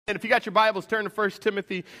And if you got your Bibles, turn to 1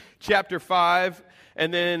 Timothy chapter 5,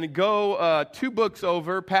 and then go 2 books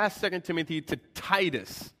over, past 2 Timothy, to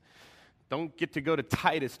Titus. Don't get to go to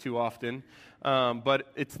Titus too often,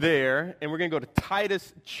 but it's there. And we're going to go to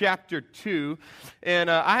Titus chapter 2.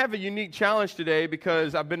 And I have a unique challenge today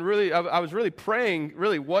because I was really praying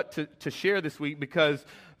what to share this week, because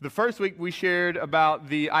the first week we shared about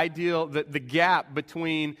the gap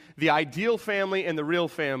between the ideal family and the real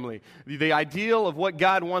family. The ideal of what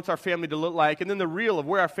God wants our family to look like, and then the real of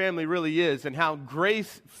where our family really is and how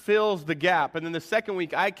grace fills the gap. And then the second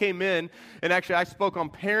week I came in and actually I spoke on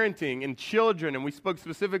parenting and children, and we spoke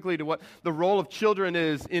specifically to what the role of children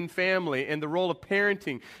is in family and the role of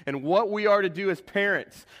parenting and what we are to do as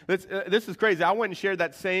parents. This is crazy. I went and shared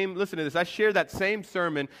that same, listen to this, I shared that same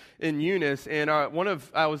sermon in Eunice, and I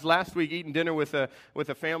was last week eating dinner with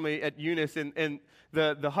a family at Eunice, and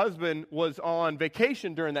the husband was on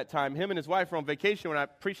vacation during that time. Him and his wife were on vacation when I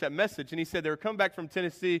preached that message, and he said they were coming back from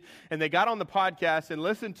Tennessee, and they got on the podcast and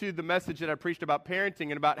listened to the message that I preached about parenting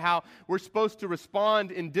and about how we're supposed to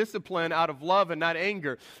respond in discipline out of love and not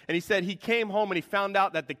anger. And he said he came home and he found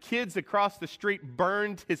out that the kids across the street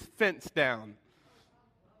burned his fence down.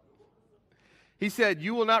 He said,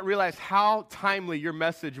 "You will not realize how timely your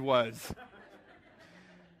message was."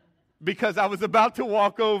 Because I was about to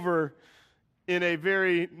walk over in a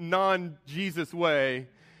very non-Jesus way.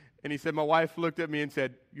 And he said, my wife looked at me and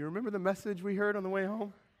said, "You remember the message we heard on the way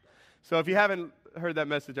home?" So if you haven't heard that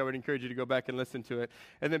message, I would encourage you to go back and listen to it.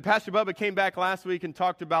 And then Pastor Bubba came back last week and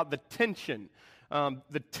talked about the tension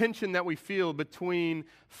that we feel between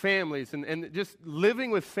families. And just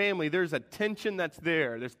living with family, there's a tension that's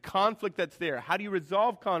there. There's conflict that's there. How do you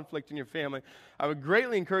resolve conflict in your family? I would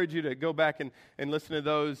greatly encourage you to go back and listen to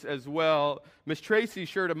those as well. Miss Tracy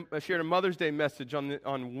shared a Mother's Day message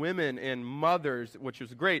on women and mothers, which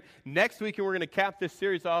was great. Next week, we're going to cap this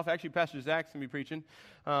series off. Actually, Pastor Zach's going to be preaching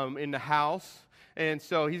in the house. And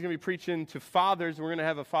so he's going to be preaching to fathers. We're going to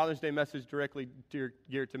have a Father's Day message directly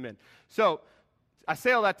geared to men. So I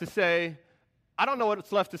say all that to say, I don't know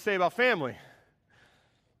what's left to say about family,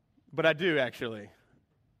 but I do actually.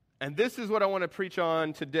 And this is what I want to preach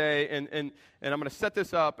on today, and I'm going to set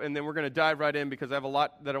this up, and then we're going to dive right in because I have a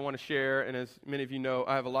lot that I want to share, and as many of you know,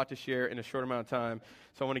 I have a lot to share in a short amount of time,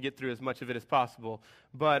 so I want to get through as much of it as possible.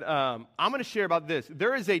 But I'm going to share about this.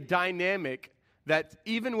 There is a dynamic that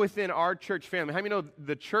even within our church family, how many know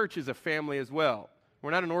the church is a family as well? We're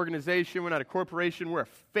not an organization. We're not a corporation. We're a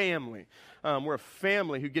family. We're a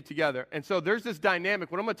family who get together. And so there's this dynamic.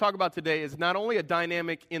 What I'm going to talk about today is not only a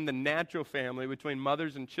dynamic in the natural family between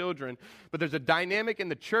mothers and children, but there's a dynamic in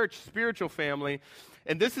the church spiritual family.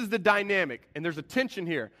 And this is the dynamic. And there's a tension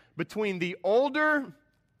here between the older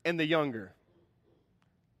and the younger.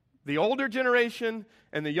 The older generation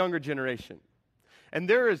and the younger generation. And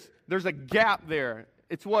there's a gap there.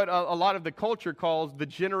 It's what a lot of the culture calls the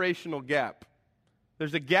generational gap.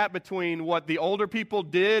 There's a gap between what the older people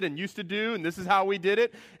did and used to do, and this is how we did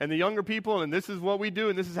it, and the younger people, and this is what we do,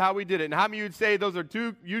 and this is how we did it. And how many of you would say those are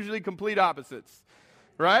two usually complete opposites,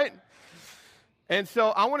 right? And so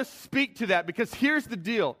I want to speak to that because here's the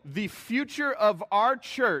deal. The future of our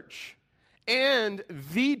church and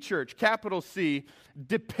the church, capital C,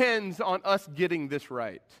 depends on us getting this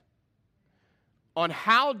right. On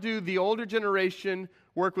how do the older generation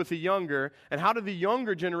work with the younger, and how do the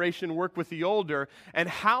younger generation work with the older, and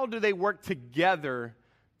how do they work together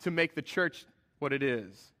to make the church what it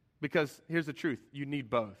is? Because here's the truth, you need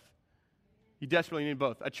both. You desperately need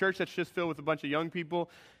both. A church that's just filled with a bunch of young people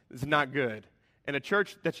is not good. And a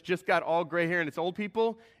church that's just got all gray hair and it's old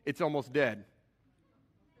people, it's almost dead.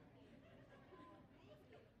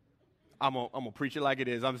 I'm gonna preach it like it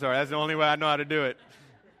is. I'm sorry, that's the only way I know how to do it.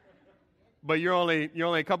 But you're only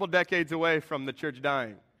a couple decades away from the church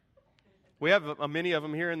dying. We have many of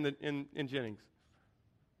them here in Jennings.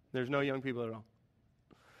 There's no young people at all.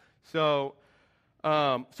 So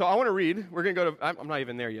I want to read. We're going to go to, I'm not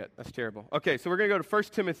even there yet. That's terrible. Okay, so we're going to go to 1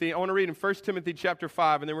 Timothy. I want to read in 1 Timothy chapter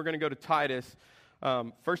 5, and then we're going to go to Titus.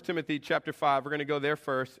 1 Timothy chapter 5, we're going to go there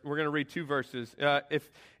first. We're going to read 2 verses.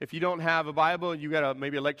 If you don't have a Bible, you got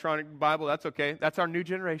maybe electronic Bible, that's okay. That's our new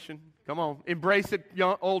generation. Come on, embrace it,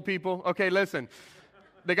 young, old people. Okay, listen.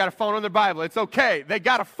 They got a phone on their Bible. It's okay. They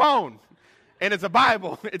got a phone, and it's a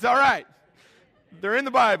Bible. It's all right. They're in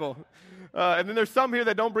the Bible. And then there's some here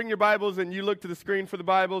that don't bring your Bibles, and you look to the screen for the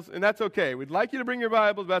Bibles, and that's okay. We'd like you to bring your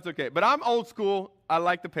Bibles, but that's okay. But I'm old school. I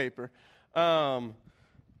like the paper.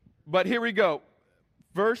 But here we go.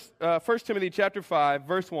 1 Timothy chapter 5,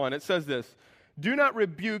 verse 1, it says this, "Do not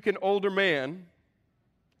rebuke an older man,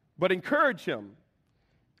 but encourage him,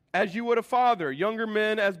 as you would a father, younger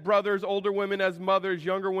men as brothers, older women as mothers,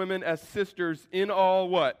 younger women as sisters, in all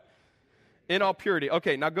what? In all purity.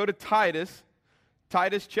 Okay, now go to Titus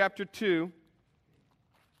chapter 2,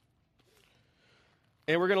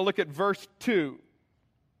 and we're going to look at verse 2.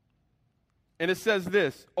 And it says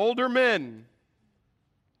this, older men.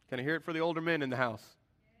 Can I hear it for the older men in the house?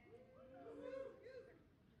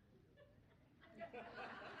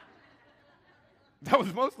 That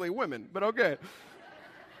was mostly women, but okay.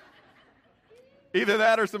 Either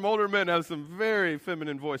that or some older men have some very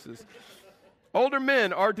feminine voices. Older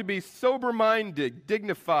men are to be sober-minded,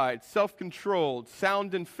 dignified, self-controlled,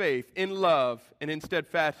 sound in faith, in love, and in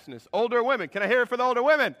steadfastness. Older women, can I hear it for the older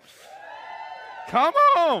women? Come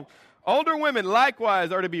on! Older women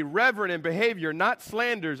likewise are to be reverent in behavior, not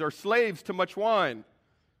slanders or slaves to much wine.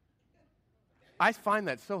 I find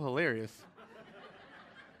that so hilarious.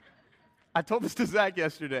 I told this to Zach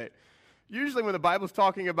yesterday. Usually when the Bible's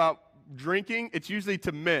talking about drinking, it's usually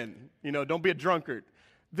to men. You know, don't be a drunkard.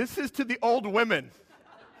 This is to the old women.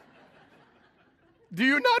 Do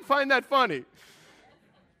you not find that funny?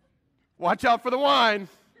 Watch out for the wine.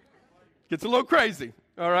 Gets a little crazy,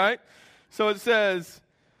 all right? So it says,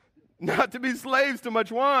 not to be slaves to much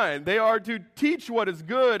wine. They are to teach what is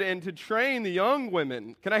good and to train the young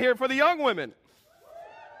women. Can I hear it for the young women?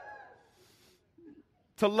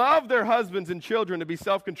 To love their husbands and children, to be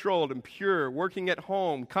self-controlled and pure, working at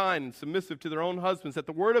home, kind and submissive to their own husbands, that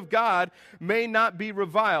the word of God may not be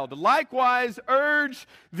reviled. Likewise, urge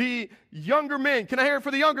the younger men. Can I hear it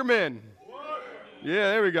for the younger men?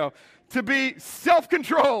 Yeah, there we go. To be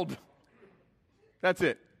self-controlled. That's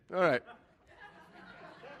it. All right.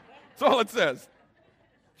 That's all it says.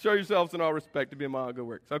 Show yourselves in all respect to be a model of good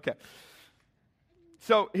works. Okay.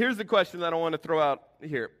 So here's the question that I want to throw out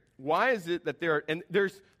here. Why is it that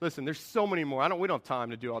there's so many more. We don't have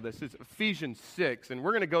time to do all this. It's Ephesians 6, and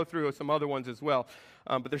we're going to go through some other ones as well.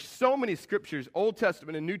 But there's so many scriptures, Old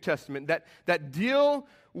Testament and New Testament, that deal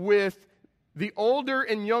with the older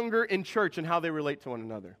and younger in church and how they relate to one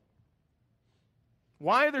another.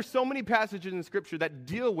 Why are there so many passages in Scripture that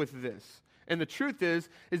deal with this? And the truth is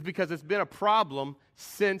because it's been a problem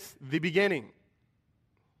since the beginning.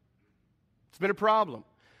 It's been a problem.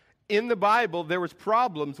 In the Bible, there was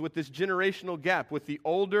problems with this generational gap, with the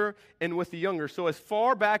older and with the younger. So as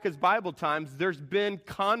far back as Bible times, there's been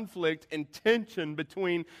conflict and tension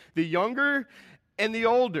between the younger and the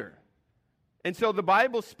older. And so the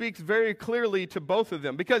Bible speaks very clearly to both of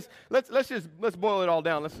them. Because let's boil it all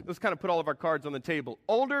down. Let's kind of put all of our cards on the table.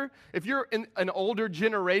 Older, if you're in an older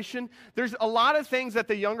generation, there's a lot of things that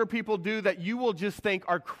the younger people do that you will just think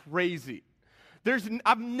are crazy.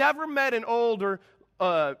 I've never met an older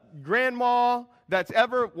grandma that's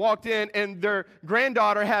ever walked in and their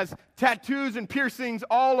granddaughter has tattoos and piercings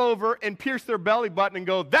all over and pierce their belly button and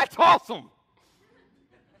go, "That's awesome."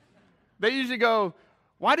 They usually go,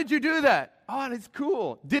 "Why did you do that?" "Oh, it's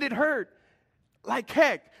cool." "Did it hurt?" "Like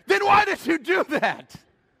heck." "Then why did you do that?"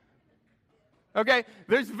 Okay?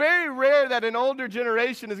 There's very rare that an older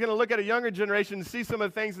generation is going to look at a younger generation and see some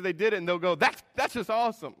of the things that they did and they'll go, that's just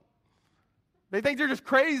awesome. They think they're just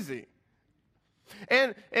crazy.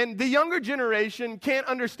 And the younger generation can't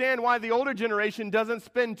understand why the older generation doesn't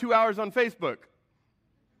spend 2 hours on Facebook.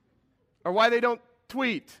 Or why they don't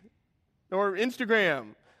tweet or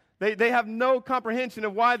Instagram. They have no comprehension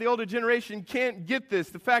of why the older generation can't get this.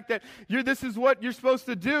 The fact that this is what you're supposed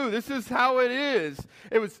to do. This is how it is.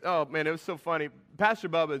 It was so funny. Pastor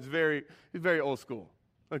Bubba is he's very old school.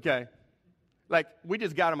 Okay? Like, we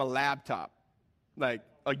just got him a laptop, like,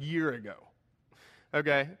 a year ago.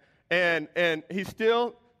 Okay? And he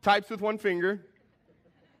still types with one finger.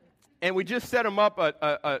 And we just set him up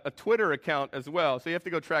a Twitter account as well. So you have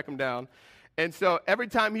to go track him down. And so every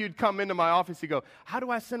time he would come into my office, he'd go, "How do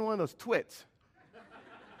I send one of those twits?"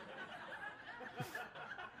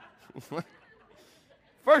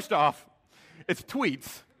 First off, it's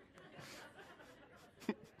tweets.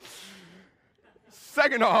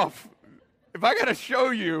 Second off, if I got to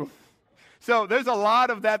show you. So there's a lot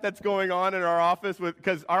of that's going on in our office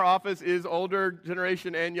because our office is older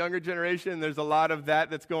generation and younger generation. There's a lot of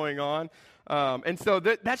that's going on. And so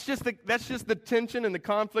that's just the tension and the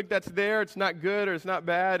conflict that's there. It's not good or it's not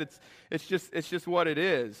bad. It's just what it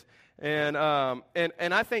is. And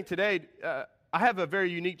I think today I have a very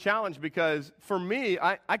unique challenge because for me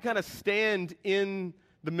I kind of stand in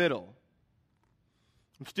the middle.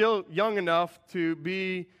 I'm still young enough to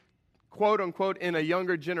be quote unquote in a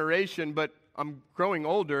younger generation, but I'm growing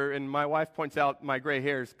older, and my wife points out my gray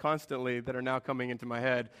hairs constantly that are now coming into my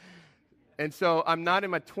head. And so I'm not in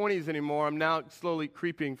my 20s anymore. I'm now slowly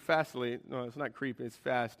creeping fastly. No, it's not creeping, it's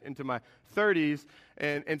fast, into my 30s.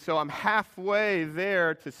 And so I'm halfway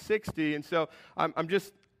there to 60. And so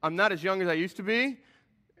I'm not as young as I used to be.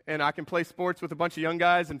 And I can play sports with a bunch of young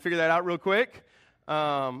guys and figure that out real quick.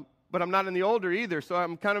 But I'm not in the older either, so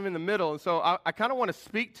I'm kind of in the middle. And so I kind of want to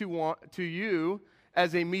speak to you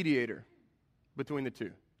as a mediator between the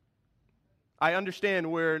two. I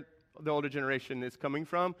understand where the older generation is coming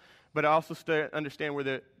from, but I also understand where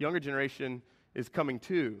the younger generation is coming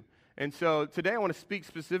to. And so today I want to speak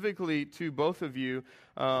specifically to both of you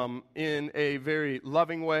in a very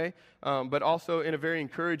loving way, but also in a very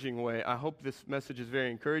encouraging way. I hope this message is very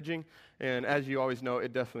encouraging, and as you always know,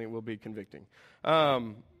 it definitely will be convicting.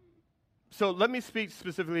 So let me speak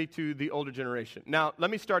specifically to the older generation. Now, let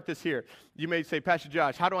me start this here. You may say, Pastor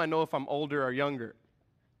Josh, how do I know if I'm older or younger?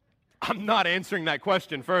 I'm not answering that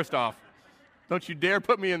question, first off. Don't you dare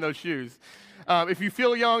put me in those shoes. If you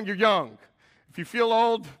feel young, you're young. If you feel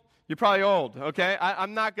old, you're probably old, okay?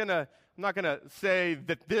 I'm not gonna say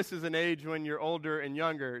that this is an age when you're older and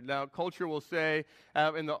younger. Now, culture will say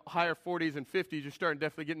in the higher 40s and 50s, you're starting to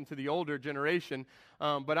definitely get into the older generation,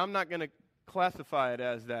 but I'm not going to classify it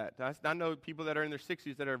as that. I know people that are in their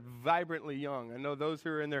 60s that are vibrantly young. I know those who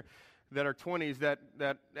are in their that are 20s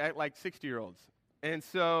that act like 60-year-olds. And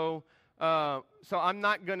so I'm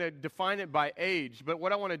not going to define it by age, but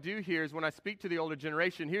what I want to do here is when I speak to the older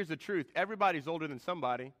generation, here's the truth. Everybody's older than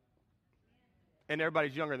somebody, and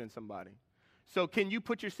everybody's younger than somebody. So can you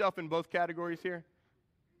put yourself in both categories here?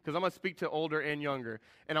 Because I'm going to speak to older and younger,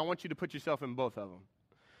 and I want you to put yourself in both of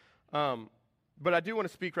them. But I do want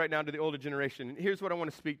to speak right now to the older generation. And here's what I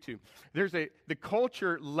want to speak to. The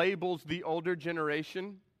culture labels the older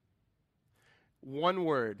generation one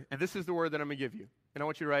word, and this is the word that I'm going to give you, and I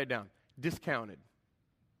want you to write it down. Discounted.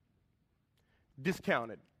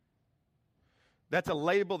 Discounted. That's a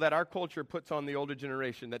label that our culture puts on the older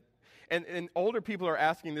generation. And older people are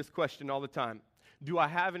asking this question all the time. Do I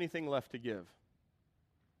have anything left to give?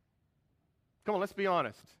 Come on, let's be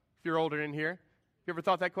honest. If you're older in here, you ever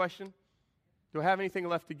thought that question? Do I have anything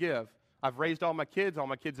left to give? I've raised all my kids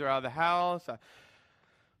are out of the house.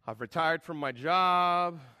 I've retired from my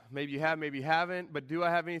job. Maybe you have, maybe you haven't, but do I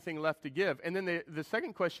have anything left to give? And then the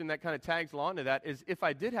second question that kind of tags along to that is, if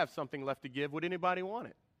I did have something left to give, would anybody want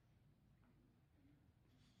it?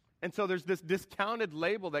 And so there's this discounted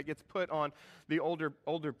label that gets put on the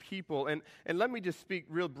older people. And let me just speak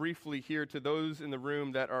real briefly here to those in the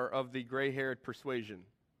room that are of the gray-haired persuasion,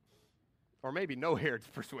 or maybe no-haired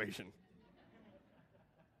persuasion.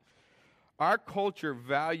 Our culture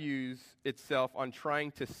values itself on trying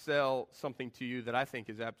to sell something to you that I think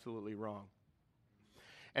is absolutely wrong.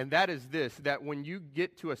 And that is this, that when you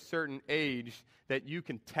get to a certain age, that you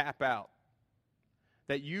can tap out.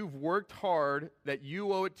 That you've worked hard, that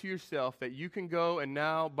you owe it to yourself, that you can go and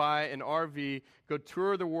now buy an RV, go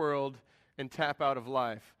tour the world, and tap out of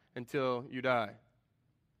life until you die.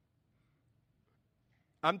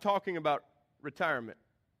 I'm talking about retirement.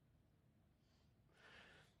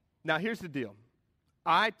 Now, here's the deal.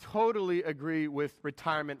 I totally agree with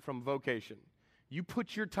retirement from vocation. You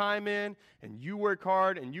put your time in, and you work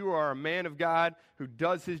hard, and you are a man of God who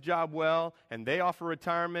does his job well, and they offer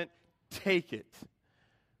retirement, take it.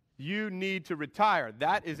 You need to retire.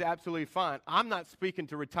 That is absolutely fine. I'm not speaking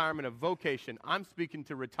to retirement of vocation. I'm speaking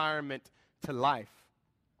to retirement to life.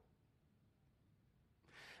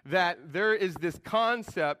 That there is this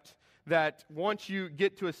concept that once you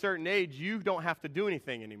get to a certain age, you don't have to do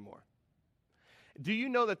anything anymore. Do you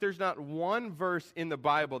know that there's not one verse in the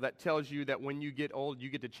Bible that tells you that when you get old, you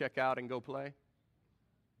get to check out and go play?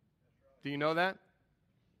 Do you know that?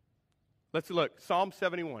 Let's look. Psalm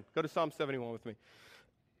 71. Go to Psalm 71 with me.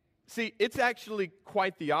 See, it's actually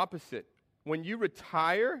quite the opposite. When you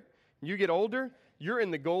retire, you get older, you're in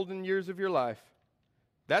the golden years of your life.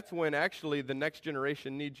 That's when actually the next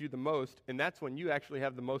generation needs you the most, and that's when you actually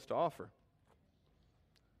have the most to offer.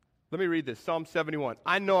 Let me read this, Psalm 71.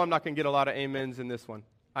 I know I'm not going to get a lot of amens in this one.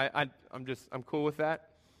 I'm cool with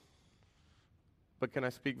that. But can I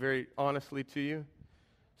speak very honestly to you?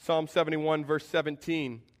 Psalm 71, verse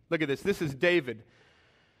 17. Look at this. This is David.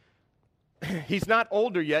 He's not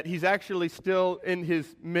older yet. He's actually still in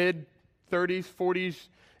his mid-30s, 40s,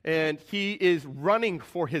 and he is running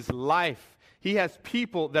for his life. He has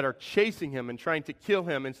people that are chasing him and trying to kill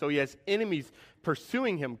him, and so he has enemies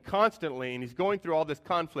pursuing him constantly, and he's going through all this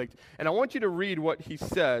conflict. And I want you to read what he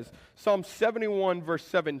says. Psalm 71, verse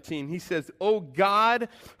 17. He says, "O God,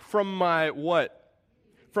 from my" what?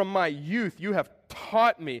 "From my youth you have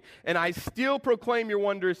taught me, and I still proclaim your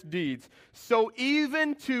wondrous deeds. So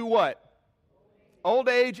even to" what? old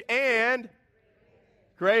age and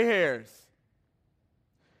gray hairs.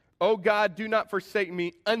 Oh God, do not forsake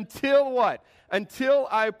me until what? Until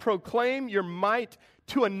I proclaim your might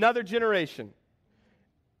to another generation,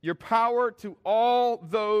 your power to all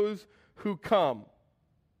those who come.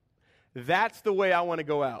 That's the way I want to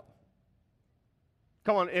go out.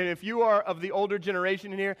 Come on, and if you are of the older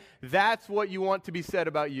generation in here, that's what you want to be said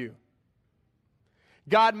about you.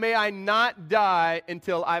 God, may I not die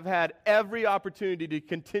until I've had every opportunity to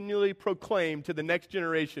continually proclaim to the next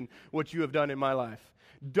generation what you have done in my life.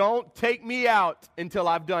 Don't take me out until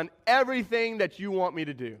I've done everything that you want me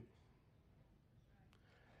to do.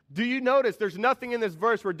 Do you notice there's nothing in this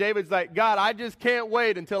verse where David's like, God, I just can't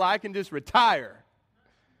wait until I can just retire.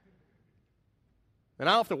 And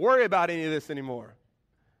I don't have to worry about any of this anymore.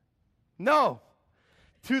 No.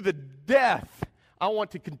 To the death, I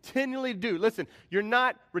want to continually do. Listen, you're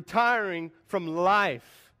not retiring from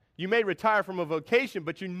life. You may retire from a vocation,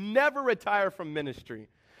 but you never retire from ministry.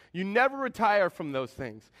 You never retire from those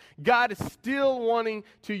things. God is still wanting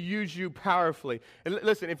to use you powerfully. And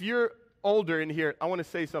listen, if you're older in here, I want to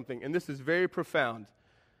say something, and this is very profound,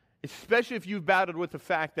 especially if you've battled with the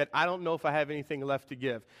fact that I don't know if I have anything left to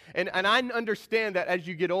give. And I understand that as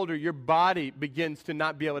you get older, your body begins to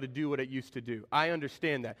not be able to do what it used to do. I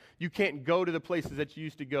understand that. You can't go to the places that you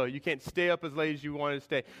used to go. You can't stay up as late as you wanted to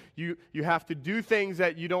stay. You have to do things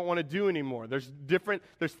that you don't want to do anymore. There's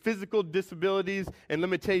physical disabilities and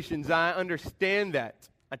limitations. I understand that.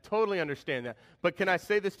 I totally understand that. But can I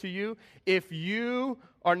say this to you? If you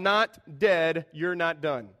are not dead, you're not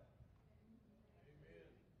done.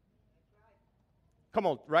 Come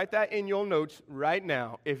on, write that in your notes right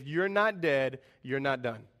now. If you're not dead, you're not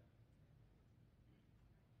done.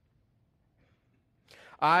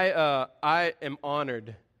 I am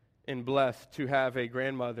honored and blessed to have a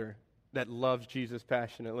grandmother that loves Jesus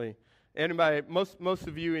passionately. Anybody, most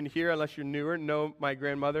of you in here, unless you're newer, know my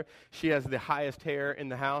grandmother. She has the highest hair in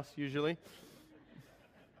the house, usually.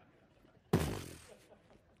 It's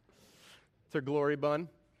her glory bun.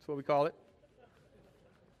 That's what we call it.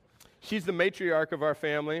 She's the matriarch of our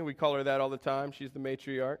family. We call her that all the time. She's the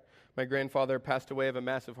matriarch. My grandfather passed away of a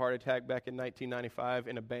massive heart attack back in 1995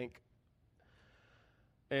 in a bank.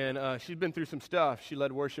 And she's been through some stuff. She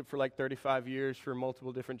led worship for like 35 years for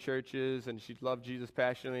multiple different churches, and she loved Jesus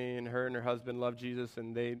passionately, and her husband loved Jesus,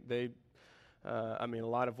 and a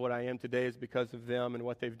lot of what I am today is because of them and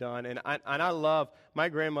what they've done. And I love my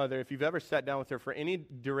grandmother. If you've ever sat down with her for any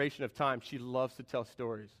duration of time, she loves to tell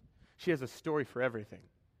stories. She has a story for everything.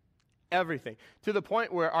 Everything, to the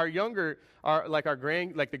point where the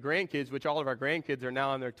grandkids, which all of our grandkids are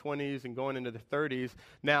now in their 20s and going into their 30s,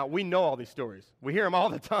 now we know all these stories. We hear them all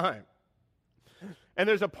the time. And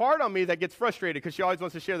there's a part on me that gets frustrated because she always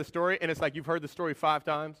wants to share the story, and it's like, you've heard the story 5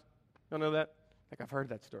 times. You don't know that? Like, I've heard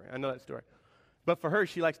that story. I know that story. But for her,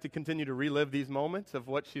 she likes to continue to relive these moments of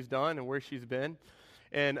what she's done and where she's been.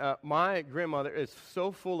 And my grandmother is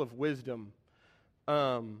so full of wisdom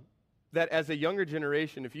that as a younger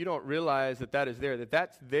generation, if you don't realize that is there,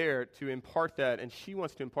 that's there to impart that, and she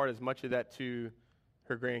wants to impart as much of that to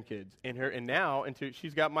her grandkids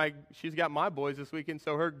she's got my boys this weekend,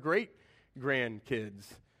 so her great grandkids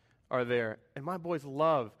are there, and my boys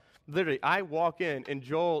love. Literally, I walk in and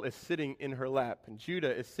Joel is sitting in her lap, and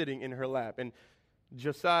Judah is sitting in her lap, and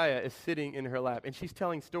Josiah is sitting in her lap, and she's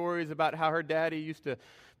telling stories about how her daddy used to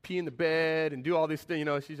pee in the bed and do all these things. You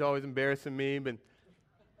know, she's always embarrassing me, but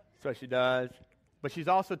that's what she does. But she's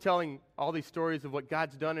also telling all these stories of what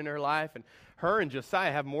God's done in her life. And her and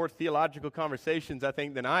Josiah have more theological conversations, I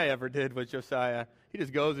think, than I ever did with Josiah. He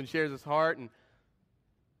just goes and shares his heart. And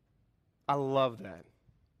I love that.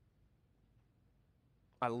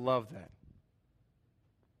 I love that.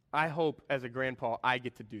 I hope as a grandpa I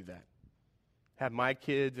get to do that. Have my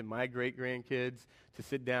kids and my great-grandkids to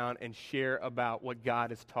sit down and share about what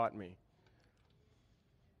God has taught me.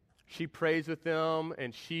 She prays with them,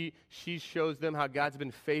 and she shows them how God's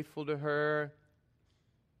been faithful to her.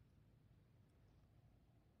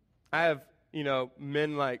 I have,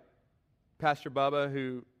 men like Pastor Bubba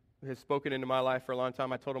who has spoken into my life for a long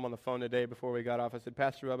time. I told him on the phone today before we got off. I said,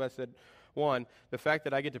 Pastor Bubba, I said, one, the fact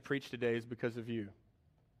that I get to preach today is because of you.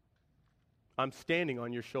 I'm standing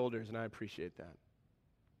on your shoulders, and I appreciate that.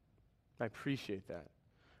 I appreciate that.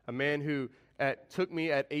 A man who took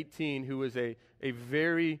me at 18, who was a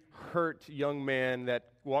very hurt young man that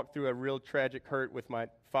walked through a real tragic hurt with my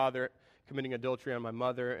father committing adultery on my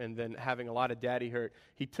mother and then having a lot of daddy hurt.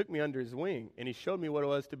 He took me under his wing, and he showed me what it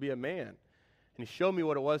was to be a man. And he showed me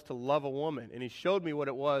what it was to love a woman. And he showed me what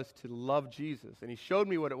it was to love Jesus. And he showed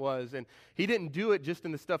me what it was. And he didn't do it just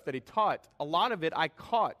in the stuff that he taught. A lot of it I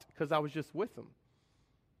caught because I was just with him.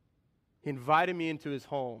 He invited me into his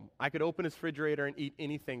home. I could open his refrigerator and eat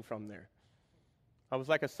anything from there. I was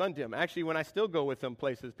like a son to him. Actually, when I still go with him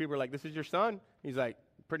places, people are like, "This is your son?" He's like,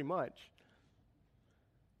 "Pretty much."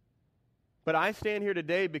 But I stand here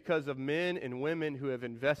today because of men and women who have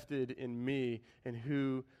invested in me and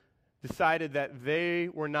who decided that they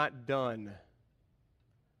were not done.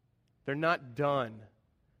 They're not done.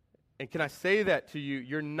 And can I say that to you?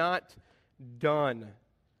 You're not done.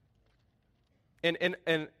 And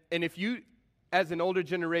if you, as an older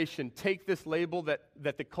generation, take this label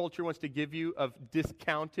that the culture wants to give you of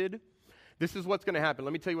discounted, this is what's going to happen.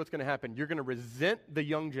 Let me tell you what's going to happen. You're going to resent the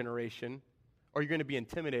young generation, or you're going to be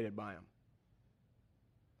intimidated by them.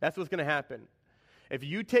 That's what's going to happen. If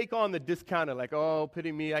you take on the discounted, like, "Oh,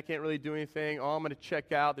 pity me, I can't really do anything. Oh, I'm going to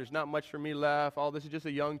check out. There's not much for me left. Oh, this is just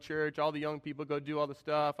a young church. All the young people go do all the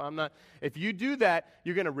stuff. I'm not." If you do that,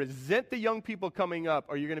 you're going to resent the young people coming up,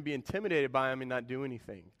 or you're going to be intimidated by them and not do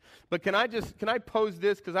anything. But can I pose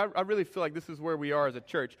this? Because I really feel like this is where we are as a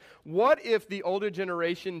church. What if the older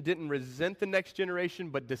generation didn't resent the next generation,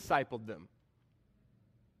 but discipled them?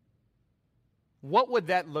 What would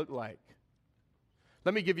that look like?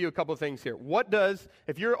 Let me give you a couple of things here.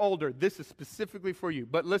 If you're older, this is specifically for you.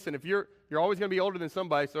 But listen, if you're always going to be older than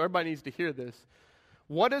somebody, so everybody needs to hear this.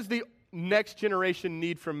 What does the next generation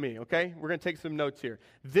need from me, okay? We're going to take some notes here.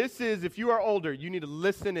 If you are older, you need to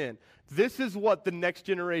listen in. This is what the next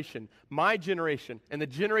generation, my generation, and the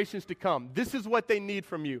generations to come, this is what they need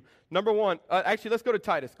from you. Number one, actually, let's go to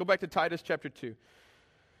Titus. Go back to Titus chapter 2.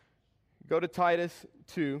 Go to Titus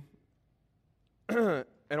 2. And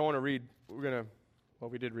I want to read,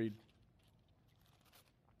 we did read.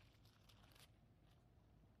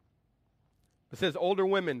 It says, "Older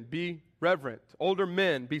women, be reverent. Older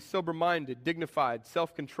men, be sober-minded, dignified,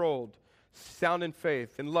 self-controlled, sound in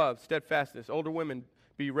faith, in love, steadfastness. Older women,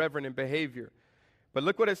 be reverent in behavior." But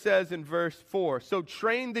look what it says in verse 4. "So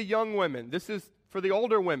train the young women." This is for the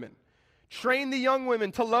older women. "Train the young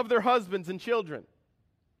women to love their husbands and children,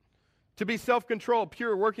 to be self-controlled,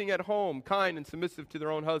 pure, working at home, kind and submissive to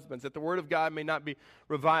their own husbands, that the word of God may not be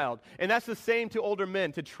reviled." And that's the same to older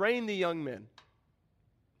men, to train the young men.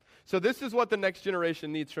 So this is what the next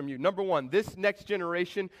generation needs from you. Number one, this next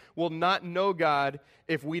generation will not know God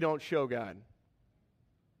if we don't show God.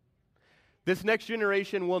 This next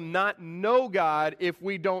generation will not know God if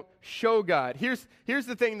we don't show God. Here's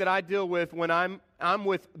the thing that I deal with when I'm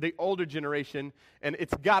with the older generation, and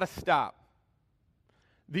it's got to stop.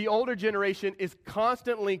 The older generation is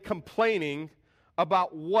constantly complaining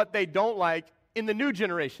about what they don't like in the new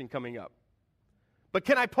generation coming up. But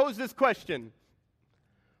can I pose this question?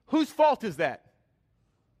 Whose fault is that?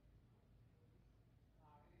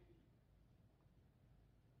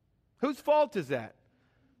 Whose fault is that?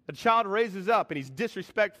 A child raises up and he's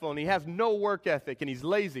disrespectful and he has no work ethic and he's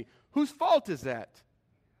lazy. Whose fault is that?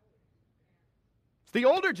 It's the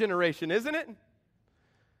older generation, isn't it?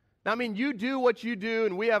 Now, you do what you do,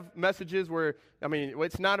 and we have messages where,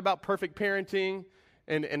 it's not about perfect parenting,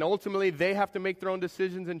 and ultimately they have to make their own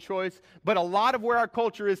decisions and choice. But a lot of where our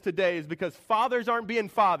culture is today is because fathers aren't being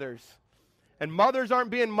fathers, and mothers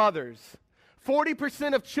aren't being mothers.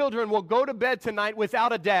 40% of children will go to bed tonight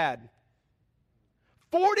without a dad.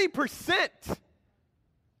 40%!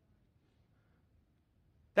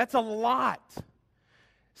 That's a lot.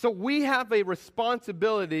 So we have a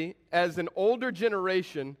responsibility as an older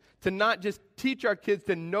generation to not just teach our kids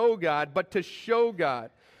to know God, but to show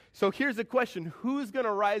God. So here's the question. Who's going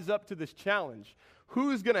to rise up to this challenge?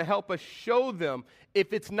 Who's going to help us show them?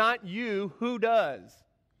 If it's not you, who does?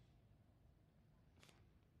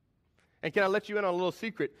 And can I let you in on a little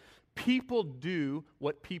secret? People do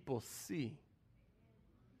what people see.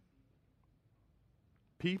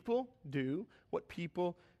 People do what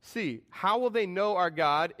people see. How will they know our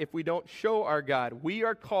God if we don't show our God? We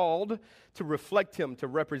are called to reflect Him, to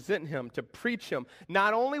represent Him, to preach Him,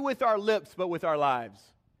 not only with our lips, but with our lives.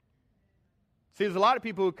 See, there's a lot of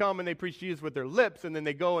people who come and they preach Jesus with their lips, and then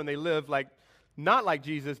they go and they live not like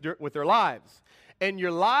Jesus with their lives. And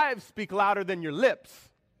your lives speak louder than your lips.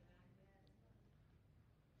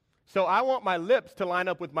 So I want my lips to line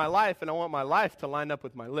up with my life, and I want my life to line up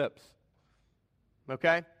with my lips.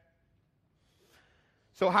 Okay?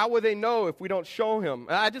 So how will they know if we don't show Him?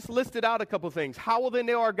 I just listed out a couple things. How will they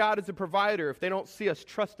know our God is a provider if they don't see us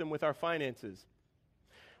trust Him with our finances?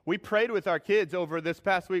 We prayed with our kids over this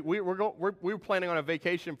past week. We were planning on a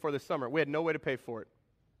vacation for the summer. We had no way to pay for it.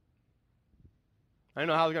 I didn't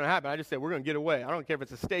know how it was going to happen. I just said, we're going to get away. I don't care if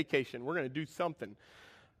it's a staycation. We're going to do something.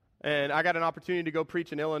 And I got an opportunity to go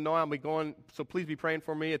preach in Illinois. I'll be going, so please be praying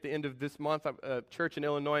for me at the end of this month. A church in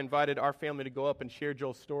Illinois invited our family to go up and share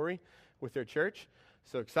Joel's story with their church.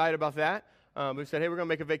 So excited about that. We said, hey, we're going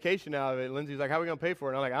to make a vacation out of it. Lindsay's like, how are we going to pay for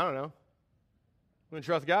it? And I'm like, I don't know. I'm going to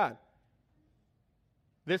trust God.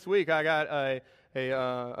 This week, I got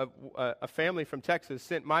a family from Texas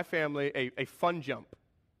sent my family a fun jump.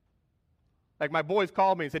 Like, my boys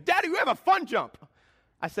called me and said, Daddy, we have a fun jump.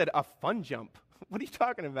 I said, a fun jump? What are you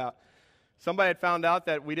talking about? Somebody had found out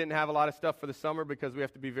that we didn't have a lot of stuff for the summer because we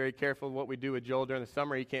have to be very careful of what we do with Joel during the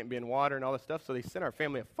summer. He can't be in water and all this stuff, so they sent our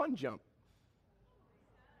family a fun jump.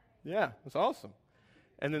 Yeah, it's awesome.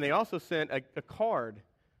 And then they also sent a card.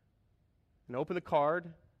 And open the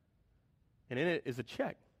card, and in it is a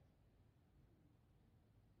check.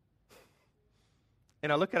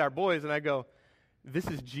 And I look at our boys and I go, this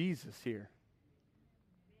is Jesus here.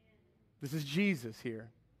 This is Jesus here.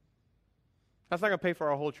 That's not going to pay for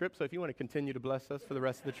our whole trip, so if you want to continue to bless us for the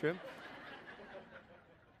rest of the trip,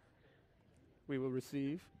 we will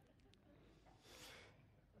receive.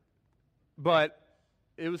 But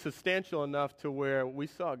it was substantial enough to where we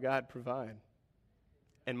saw God provide.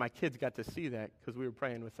 And my kids got to see that because we were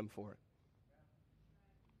praying with them for it.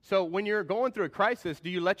 So when you're going through a crisis,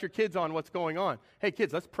 do you let your kids on what's going on? Hey,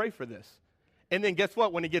 kids, let's pray for this. And then guess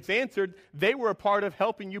what? When it gets answered, they were a part of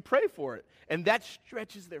helping you pray for it. And that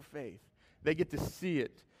stretches their faith. They get to see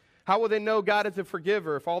it. How will they know God is a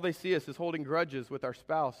forgiver if all they see us is holding grudges with our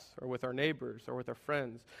spouse or with our neighbors or with our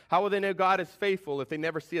friends? How will they know God is faithful if they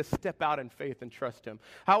never see us step out in faith and trust Him?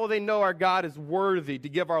 How will they know our God is worthy to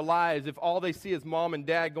give our lives if all they see is mom and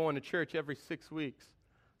dad going to church every 6 weeks?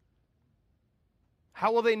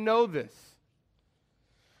 How will they know this?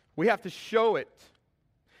 We have to show it.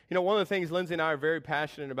 You know, one of the things Lindsay and I are very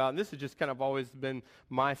passionate about, and this has just kind of always been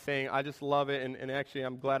my thing, I just love it, and actually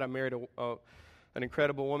I'm glad I married an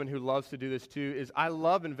incredible woman who loves to do this too, is I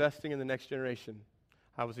love investing in the next generation.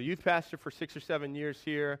 I was a youth pastor for 6 or 7 years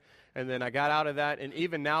here, and then I got out of that, and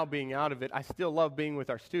even now being out of it, I still love being with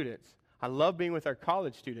our students. I love being with our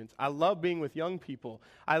college students. I love being with young people.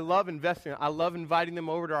 I love investing. I love inviting them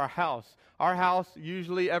over to our house. Our house,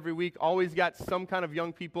 usually every week, always got some kind of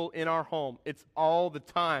young people in our home. It's all the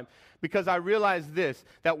time. Because I realized this,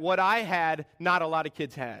 that what I had, not a lot of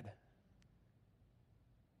kids had.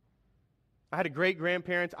 I had great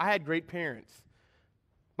grandparents. I had great parents.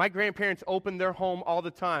 My grandparents opened their home all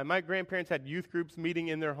the time. My grandparents had youth groups meeting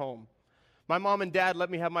in their home. My mom and dad let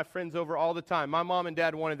me have my friends over all the time. My mom and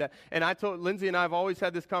dad wanted that. And I told Lindsay and I have always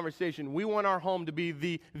had this conversation. We want our home to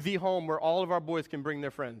be the home where all of our boys can bring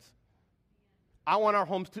their friends. I want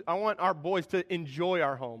our boys to enjoy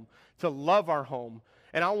our home, to love our home.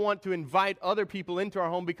 And I want to invite other people into our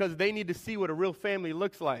home because they need to see what a real family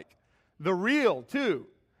looks like. The real, too.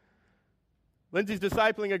 Lindsay's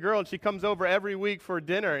discipling a girl, and she comes over every week for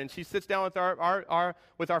dinner, and she sits down with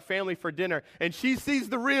our family for dinner, and she sees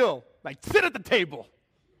the real. Like, sit at the table.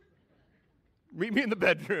 Meet me in the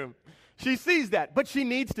bedroom. She sees that, but she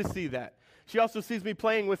needs to see that. She also sees me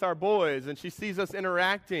playing with our boys, and she sees us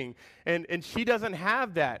interacting, and she doesn't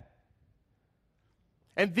have that.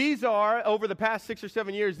 And these are, over the past 6 or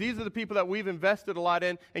 7 years, these are the people that we've invested a lot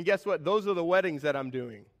in, and guess what? Those are the weddings that I'm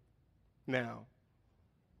doing now.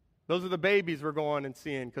 Those are the babies we're going and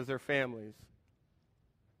seeing because they're families.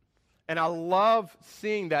 And I love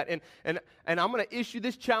seeing that. And I'm going to issue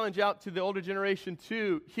this challenge out to the older generation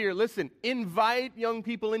too. Here, listen, invite young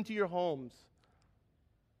people into your homes.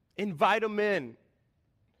 Invite them in.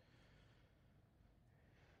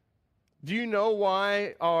 Do you know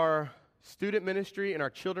why our student ministry and our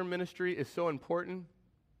children ministry is so important?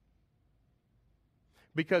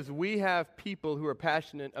 Because we have people who are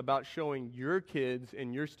passionate about showing your kids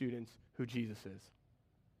and your students who Jesus is.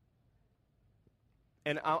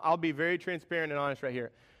 And I'll be very transparent and honest right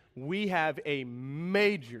here. We have a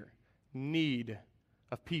major need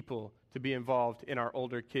of people to be involved in our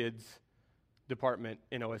older kids department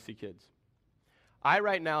in OSC Kids. I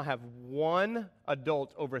right now have one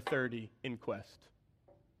adult over 30 in Quest.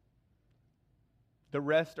 The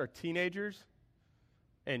rest are teenagers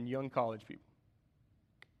and young college people.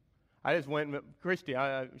 I just went, Christy,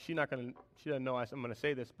 she doesn't know I'm going to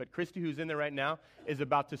say this, but Christy, who's in there right now, is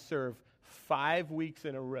about to serve 5 weeks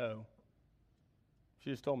in a row. She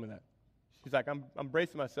just told me that. She's like, I'm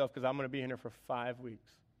bracing myself because I'm going to be in here for 5 weeks.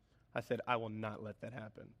 I said, I will not let that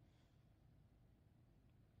happen.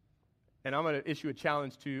 And I'm going to issue a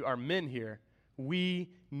challenge to our men here. We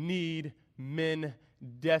need men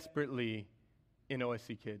desperately in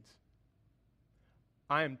OSC Kids.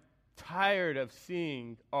 I am tired of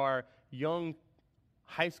seeing our young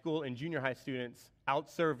high school and junior high students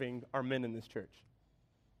out-serving our men in this church.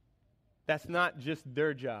 That's not just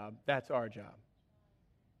their job, that's our job.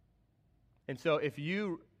 And so if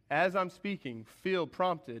you, as I'm speaking, feel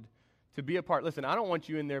prompted to be a part. Listen, I don't want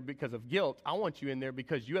you in there because of guilt. I want you in there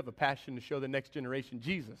because you have a passion to show the next generation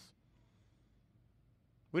Jesus.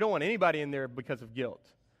 We don't want anybody in there because of guilt.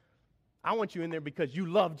 I want you in there because you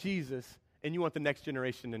love Jesus and you want the next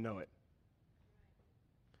generation to know it.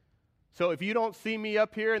 So if you don't see me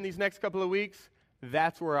up here in these next couple of weeks,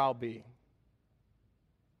 that's where I'll be.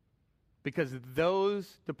 Because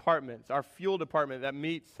those departments, our fuel department that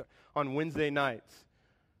meets on Wednesday nights,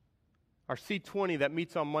 our C20 that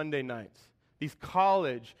meets on Monday nights, these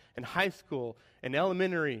college and high school and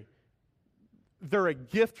elementary, they're a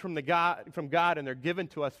gift from God, and they're given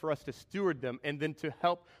to us for us to steward them and then to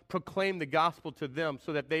help proclaim the gospel to them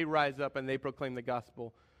so that they rise up and they proclaim the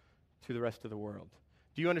gospel to the rest of the world.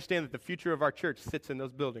 Do you understand that the future of our church sits in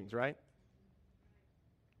those buildings, right?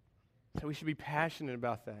 So we should be passionate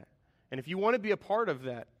about that. And if you want to be a part of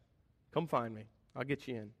that, come find me. I'll get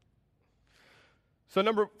you in.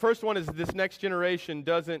 So first one is this next generation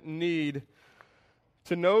doesn't need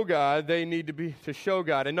to know God, they need to show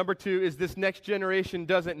God. And number two is this next generation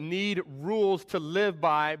doesn't need rules to live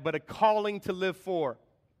by, but a calling to live for.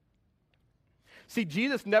 See,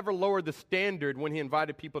 Jesus never lowered the standard when he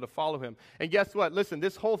invited people to follow him. And guess what? Listen,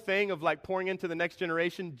 this whole thing of like pouring into the next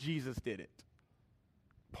generation, Jesus did it.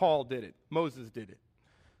 Paul did it. Moses did it.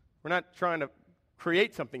 We're not trying to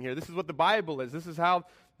create something here. This is what the Bible is. This is how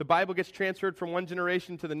the Bible gets transferred from one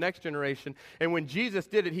generation to the next generation. And when Jesus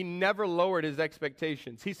did it, he never lowered his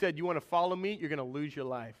expectations. He said, you want to follow me? You're going to lose your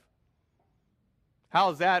life.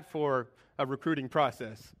 How's that for a recruiting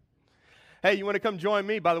process? Hey, you want to come join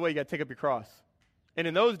me? By the way, you got to take up your cross. And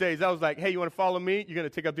in those days, I was like, hey, you want to follow me? You're going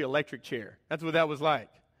to take up the electric chair. That's what that was like.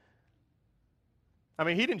 I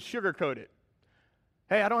mean, he didn't sugarcoat it.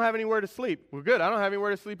 Hey, I don't have anywhere to sleep. Well, good. I don't have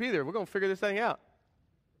anywhere to sleep either. We're going to figure this thing out.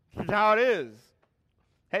 That's how it is.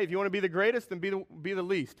 Hey, if you want to be the greatest, then be the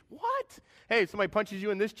least. What? Hey, if somebody punches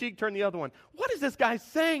you in this cheek, turn the other one. What is this guy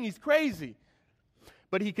saying? He's crazy.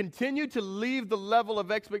 But he continued to leave the level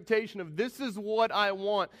of expectation of this is what I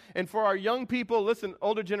want. And for our young people, listen,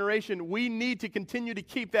 older generation, we need to continue to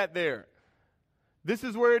keep that there. This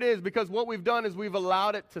is where it is, because what we've done is we've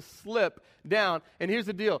allowed it to slip down. And here's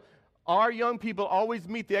the deal. Our young people always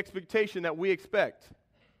meet the expectation that we expect.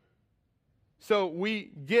 So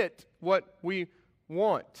we get what we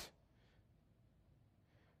want.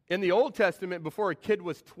 In the Old Testament, before a kid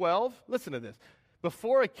was 12, listen to this.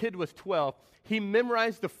 Before a kid was 12, he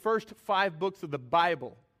memorized the first 5 books of the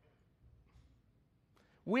Bible.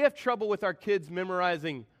 We have trouble with our kids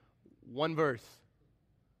memorizing one verse.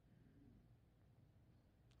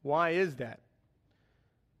 Why is that?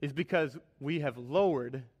 It's because we have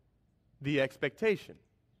lowered the expectation.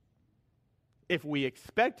 If we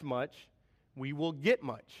expect much, we will get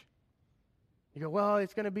much. You go, well,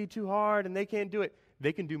 it's going to be too hard and they can't do it.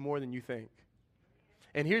 They can do more than you think.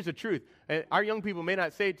 And here's the truth. Our young people may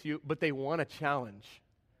not say it to you, but they want a challenge.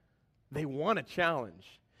 They want a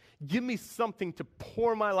challenge. Give me something to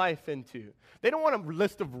pour my life into. They don't want a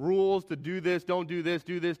list of rules to do this, don't do this,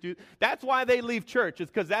 do this, do. That's why they leave church.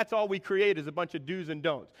 It's because that's all we create is a bunch of do's and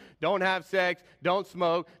don'ts. Don't have sex, don't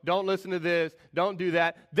smoke, don't listen to this, don't do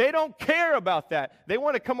that. They don't care about that. They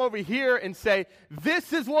want to come over here and say,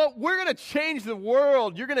 this is what, we're going to change the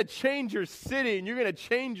world. You're going to change your city, and you're going to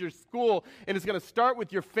change your school, and it's going to start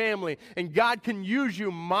with your family, and God can use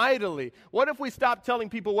you mightily. What if we stop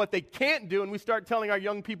telling people what they can't do, and we start telling our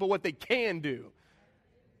young people what they can do?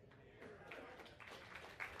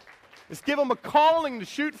 Let's give them a calling to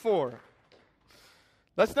shoot for.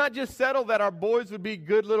 Let's not just settle that our boys would be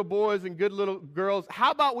good little boys and good little girls.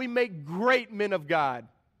 How about we make great men of God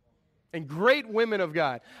and great women of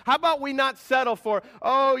God? How about we not settle for,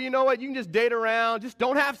 oh, you know what, you can just date around, just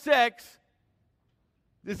don't have sex.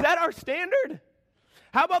 Is that our standard?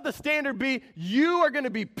 How about the standard be, you are going to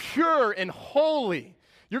be pure and holy.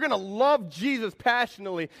 You're going to love Jesus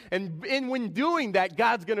passionately. And when doing that,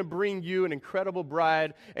 God's going to bring you an incredible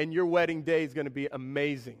bride, and your wedding day is going to be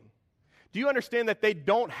amazing. Do you understand that they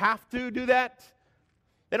don't have to do that?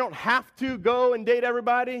 They don't have to go and date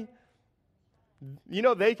everybody. You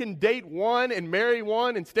know, they can date one and marry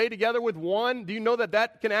one and stay together with one. Do you know that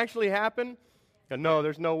that can actually happen? No,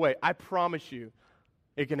 there's no way. I promise you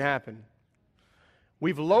it can happen.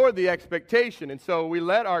 We've lowered the expectation, and so we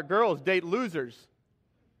let our girls date losers.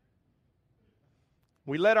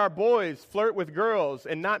 We let our boys flirt with girls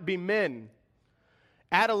and not be men.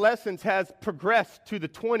 Adolescence has progressed to the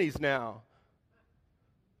 20s now.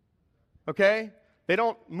 Okay? They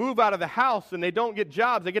don't move out of the house and they don't get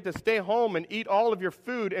jobs. They get to stay home and eat all of your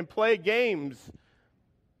food and play games.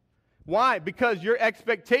 Why? Because your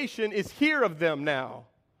expectation is here of them now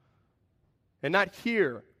and not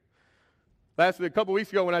here. A couple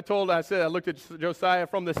weeks ago when I looked at Josiah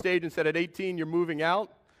from the stage and said, at 18, you're moving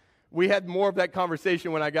out. We had more of that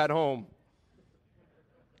conversation when I got home.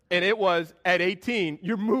 And it was, at 18,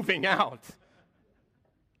 you're moving out.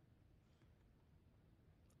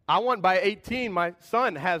 I want by 18, my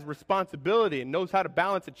son has responsibility and knows how to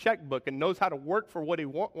balance a checkbook and knows how to work for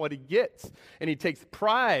what he gets. And he takes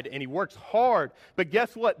pride and he works hard. But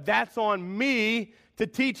guess what? That's on me to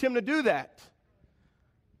teach him to do that.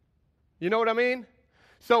 You know what I mean?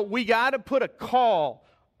 So we got to put a call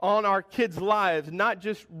on our kids' lives, not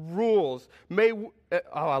just rules.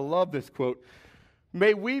 I love this quote.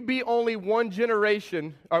 May we be only one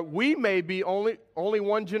generation, or we may be only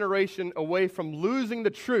one generation away from losing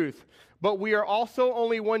the truth, but we are also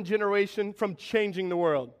only one generation from changing the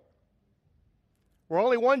world. We're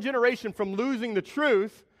only one generation from losing the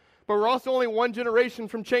truth, but we're also only one generation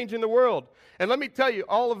from changing the world. And let me tell you,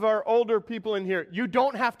 all of our older people in here, you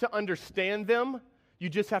don't have to understand them, you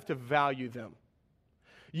just have to value them.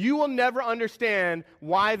 You will never understand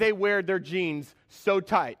why they wear their jeans so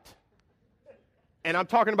tight. And I'm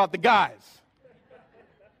talking about the guys.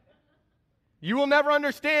 You will never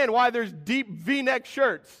understand why there's deep V-neck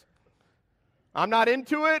shirts. I'm not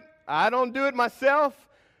into it. I don't do it myself.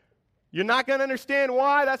 You're not going to understand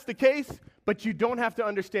why that's the case, but you don't have to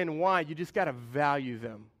understand why. You just got to value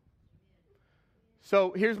them.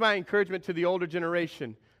 So here's my encouragement to the older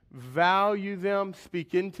generation. Value them,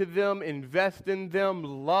 speak into them, invest in them,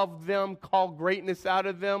 love them, call greatness out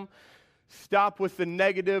of them. Stop with the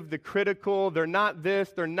negative, the critical. They're not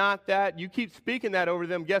this, they're not that. You keep speaking that over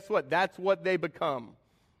them, guess what? That's what they become.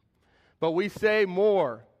 But we say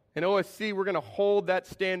more. In OSC, we're going to hold that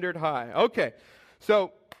standard high. Okay,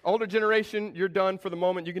 so older generation, you're done for the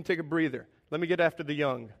moment. You can take a breather. Let me get after the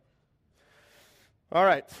young. All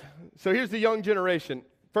right, so here's the young generation.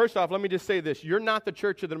 First off, let me just say this. You're not the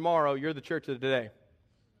church of tomorrow, you're the church of today.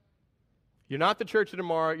 You're not the church of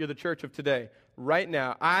tomorrow, you're the church of today. Right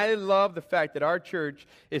now, I love the fact that our church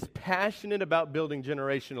is passionate about building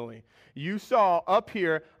generationally. You saw up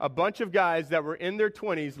here a bunch of guys that were in their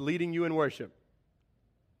 20s leading you in worship.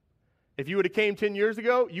 If you would have came 10 years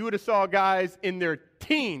ago, you would have saw guys in their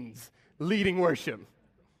teens leading worship.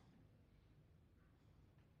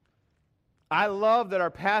 I love that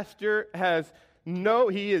our pastor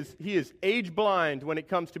he is age blind when it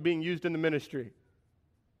comes to being used in the ministry.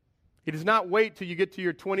 He does not wait till you get to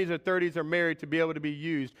your 20s or 30s or married to be able to be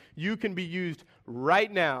used. You can be used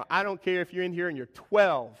right now. I don't care if you're in here and you're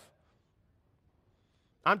 12.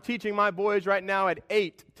 I'm teaching my boys right now at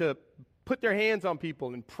 8 to put their hands on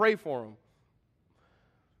people and pray for them.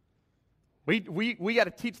 We got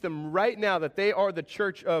to teach them right now that they are the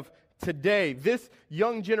church of today. This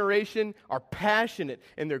young generation are passionate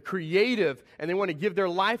and they're creative and they want to give their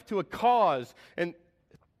life to a cause. And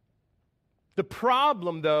the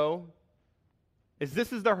problem, though, is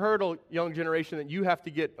this is the hurdle, young generation, that you have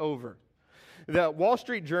to get over. The Wall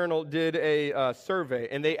Street Journal did a survey,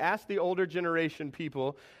 and they asked the older generation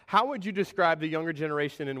people, how would you describe the younger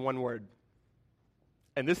generation in one word?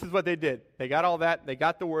 And this is what they did. They got all that, they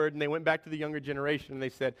got the word, and they went back to the younger generation, and they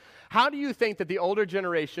said, how do you think that the older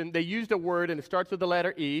generation, they used a word, and it starts with the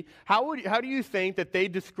letter E, how do you think that they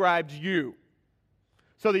described you?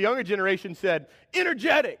 So the younger generation said,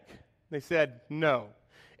 energetic. They said, no.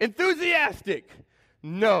 Enthusiastic?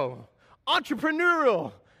 No.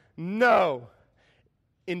 Entrepreneurial? No.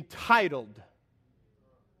 Entitled.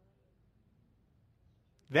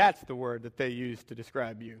 That's the word that they used to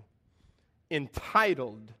describe you.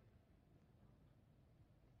 Entitled.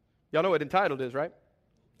 Y'all know what entitled is, right?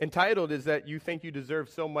 Entitled is that you think you deserve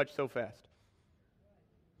so much so fast.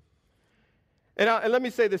 And let me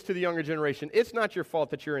say this to the younger generation. It's not your fault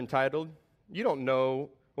that you're entitled. You don't know.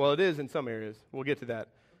 Well, it is in some areas. We'll get to that.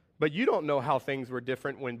 But you don't know how things were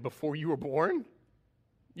different before you were born.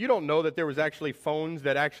 You don't know that there was actually phones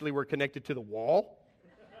that actually were connected to the wall.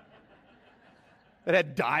 That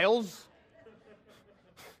had dials.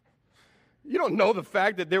 You don't know the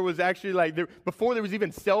fact that there was actually before there was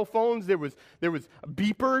even cell phones, there was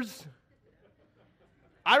beepers.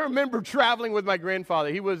 I remember traveling with my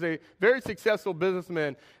grandfather. He was a very successful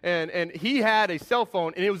businessman, and he had a cell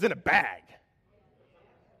phone, and it was in a bag.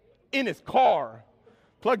 In his car,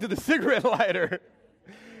 plugged to the cigarette lighter,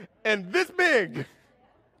 and this big.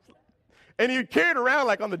 And he carried it around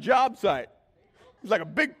like on the job site. It was like a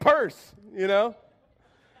big purse, you know?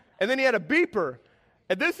 And then he had a beeper.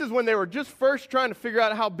 And this is when they were just first trying to figure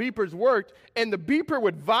out how beepers worked, and the beeper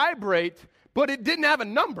would vibrate, but it didn't have a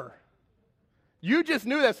number. You just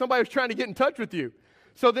knew that somebody was trying to get in touch with you.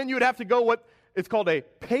 So then you would have to go it's called a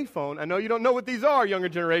payphone. I know you don't know what these are, younger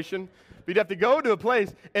generation, But you'd have to go to a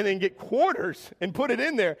place and then get quarters and put it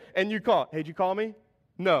in there. And you call. Hey, did you call me?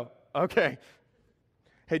 No. Okay.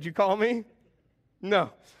 Hey, did you call me?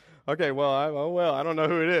 No. Okay, well, I don't know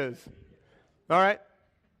who it is. All right.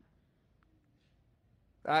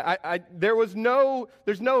 There's no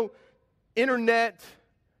internet.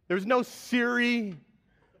 There's no Siri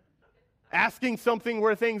asking something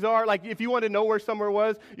where things are. Like if you wanted to know where somewhere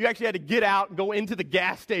was, you actually had to get out and go into the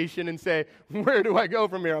gas station and say, where do I go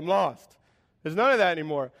from here? I'm lost. There's none of that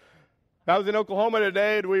anymore. I was in Oklahoma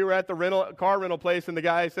today, and we were at the car rental place, and the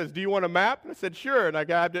guy says, do you want a map? And I said, sure. And I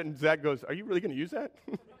grabbed it, and Zach goes, are you really going to use that?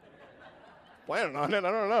 Planning on it,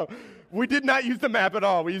 I don't know. We did not use the map at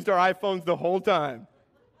all. We used our iPhones the whole time.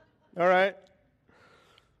 All right?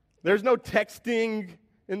 There's no texting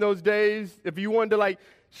in those days. If you wanted to,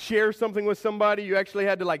 share something with somebody, you actually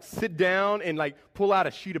had to, sit down and, pull out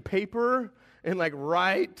a sheet of paper and,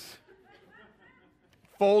 write,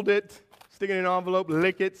 fold it, stick it in an envelope,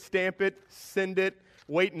 lick it, stamp it, send it,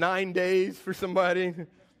 wait 9 days for somebody.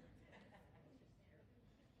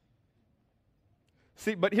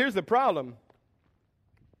 See, but here's the problem.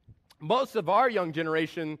 Most of our young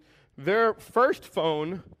generation, their first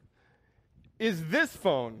phone is this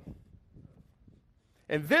phone.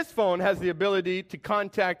 And this phone has the ability to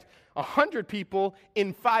contact 100 people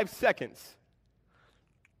in 5 seconds.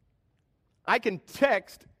 I can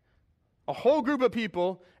text a whole group of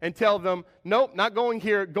people and tell them, nope, not going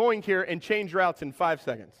here, and change routes in 5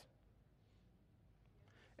 seconds.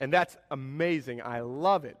 And that's amazing. I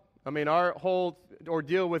love it. I mean, our whole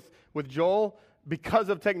ordeal with Joel, because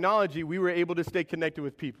of technology, we were able to stay connected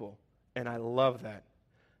with people. And I love that.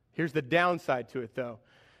 Here's the downside to it, though,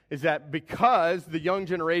 is that because the young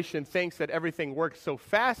generation thinks that everything works so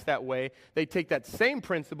fast that way, they take that same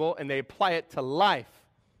principle and they apply it to life.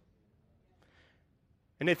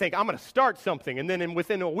 And they think, I'm going to start something, and then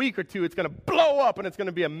within a week or two, it's going to blow up, and it's going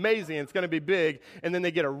to be amazing, and it's going to be big, and then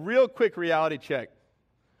they get a real quick reality check.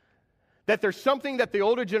 That there's something that the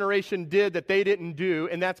older generation did that they didn't do,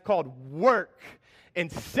 and that's called work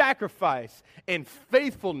and sacrifice and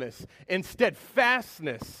faithfulness and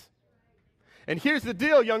steadfastness. And here's the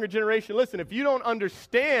deal, younger generation. Listen, if you don't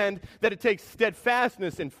understand that it takes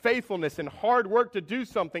steadfastness and faithfulness and hard work to do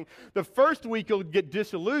something, the first week you'll get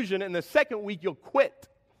disillusioned, and the second week you'll quit.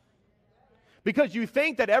 Because you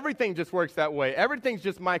think that everything just works that way. Everything's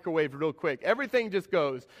just microwaved real quick. Everything just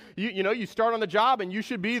goes. You start on the job, and you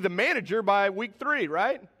should be the manager by week 3,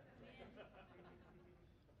 right?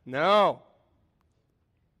 No.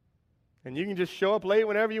 And you can just show up late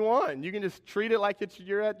whenever you want. You can just treat it like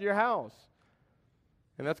you're at your house.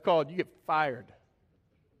 And that's called you get fired.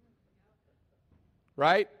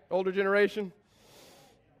 Right, older generation?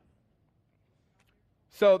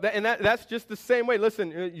 So that's just the same way.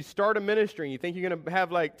 Listen, you start a ministry, and you think you're going to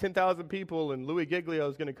have 10,000 people, and Louis Giglio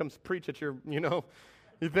is going to come preach at your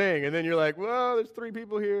thing. And then you're like, well, there's 3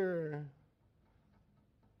 people here.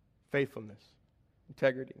 Faithfulness,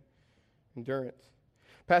 integrity, endurance.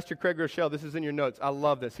 Pastor Craig Rochelle, this is in your notes. I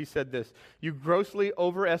love this. He said this. You grossly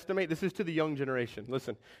overestimate, this is to the young generation.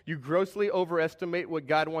 Listen, you grossly overestimate what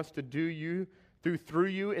God wants to do through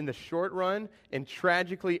you in the short run, and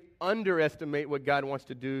tragically underestimate what God wants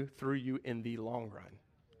to do through you in the long run.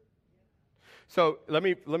 So let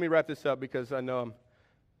me wrap this up because I know I'm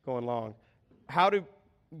going long.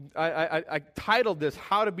 I titled this,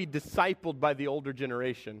 How to Be Discipled by the Older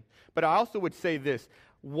Generation. But I also would say this,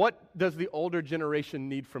 what does the older generation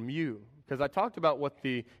need from you? Because I talked about what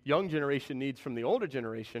the young generation needs from the older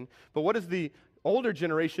generation, but what does the older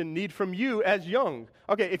generation need from you as young?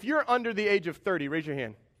 Okay, if you're under the age of 30, raise your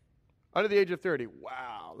hand. Under the age of 30.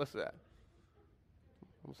 Wow, listen to that.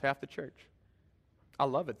 Almost half the church. I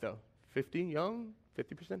love it, though. 50 young,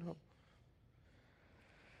 50% home.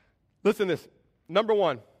 Listen to this. Number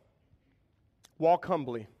 1, walk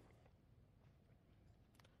humbly.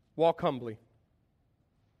 Walk humbly.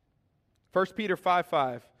 1 Peter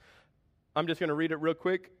 5:5. I'm just going to read it real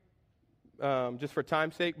quick, just for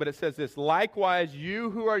time's sake, but it says this, likewise, you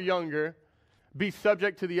who are younger, be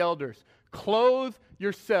subject to the elders. Clothe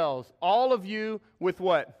yourselves, all of you, with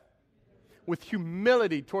what? With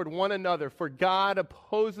humility toward one another, for God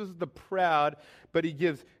opposes the proud, but he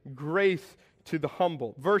gives grace to the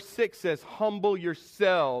humble. Verse 6 says, humble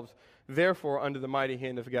yourselves, therefore, under the mighty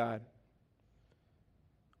hand of God.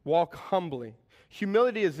 Walk humbly.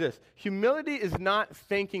 Humility is this. Humility is not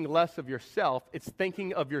thinking less of yourself. It's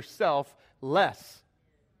thinking of yourself less.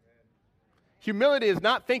 Humility is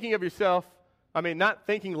not thinking of yourself, not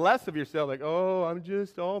thinking less of yourself, like, oh, I'm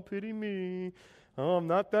just, all pity me. Oh, I'm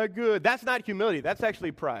not that good. That's not humility. That's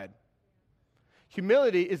actually pride.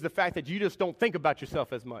 Humility is the fact that you just don't think about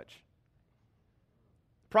yourself as much.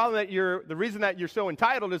 The reason that you're so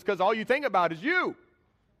entitled is because all you think about is you.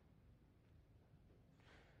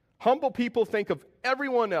 Humble people think of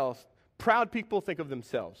everyone else. Proud people think of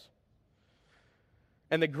themselves.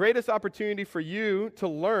 And the greatest opportunity for you to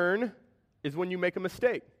learn is when you make a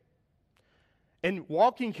mistake. And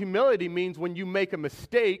walking humility means when you make a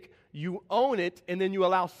mistake, you own it, and then you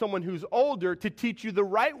allow someone who's older to teach you the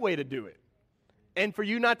right way to do it. And for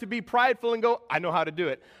you not to be prideful and go, I know how to do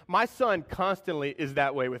it. My son constantly is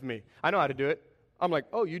that way with me. I know how to do it. I'm like,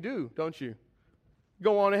 oh, you do, don't you?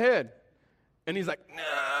 Go on ahead. And he's like,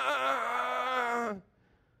 nah.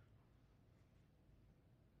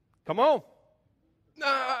 Come on.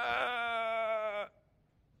 Nah.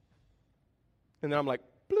 And then I'm like,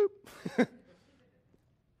 bloop.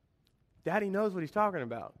 Daddy knows what he's talking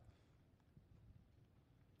about.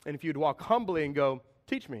 And if you'd walk humbly and go,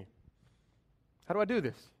 teach me. How do I do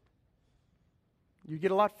this? You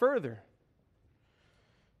get a lot further.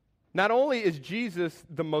 Not only is Jesus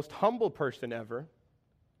the most humble person ever,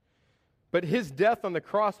 but his death on the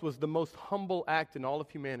cross was the most humble act in all of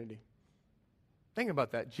humanity. Think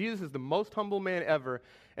about that. Jesus is the most humble man ever,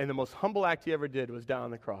 and the most humble act he ever did was die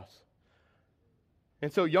on the cross.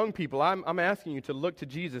 And so, young people, I'm asking you to look to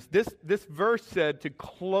Jesus. This verse said to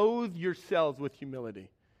clothe yourselves with humility.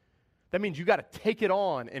 That means you got to take it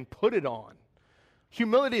on and put it on.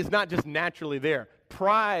 Humility is not just naturally there.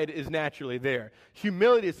 Pride is naturally there.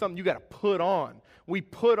 Humility is something you got to put on. We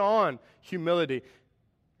put on humility.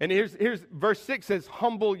 And here's verse 6 says,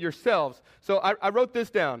 humble yourselves. So I wrote this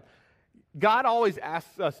down. God always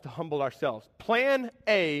asks us to humble ourselves. Plan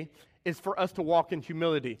A is for us to walk in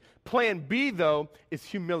humility. Plan B, though, is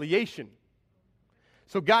humiliation.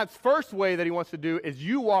 So God's first way that he wants to do is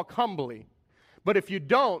you walk humbly. But if you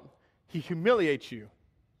don't, he humiliates you.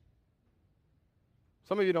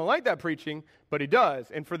 Some of you don't like that preaching, but he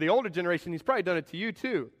does. And for the older generation, he's probably done it to you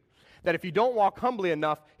too. That if you don't walk humbly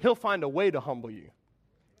enough, he'll find a way to humble you.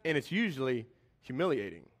 And it's usually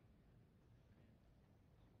humiliating.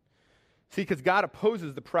 See, because God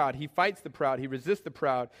opposes the proud. He fights the proud. He resists the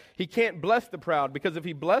proud. He can't bless the proud, because if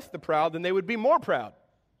he blessed the proud, then they would be more proud.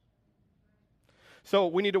 So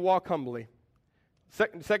we need to walk humbly.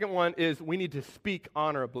 Second one is we need to speak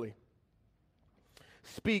honorably.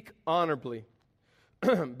 Speak honorably.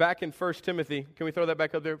 Back in 1 Timothy, can we throw that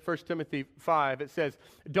back up there? 1 Timothy 5, it says,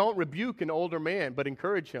 don't rebuke an older man, but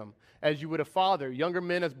encourage him, as you would a father, younger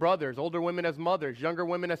men as brothers, older women as mothers, younger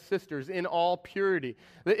women as sisters, in all purity.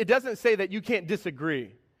 It doesn't say that you can't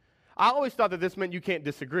disagree. I always thought that this meant you can't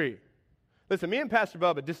disagree. Listen, me and Pastor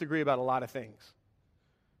Bubba disagree about a lot of things.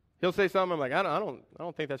 He'll say something, I'm like, I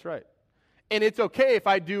don't think that's right. And it's okay if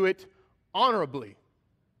I do it honorably.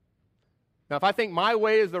 Now, if I think my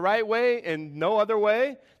way is the right way and no other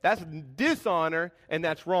way, that's dishonor and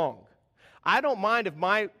that's wrong. I don't mind if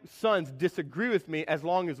my sons disagree with me as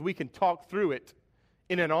long as we can talk through it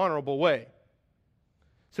in an honorable way.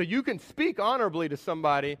 So you can speak honorably to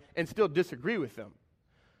somebody and still disagree with them.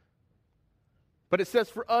 But it says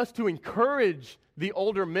for us to encourage the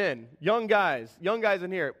older men, young guys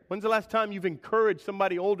in here. When's the last time you've encouraged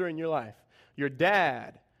somebody older in your life? Your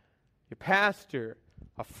dad, your pastor,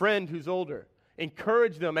 a friend who's older.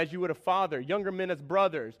 Encourage them as you would a father, younger men as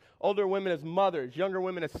brothers, older women as mothers, younger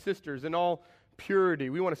women as sisters, in all purity.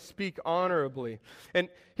 We want to speak honorably. And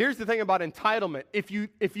here's the thing about entitlement. If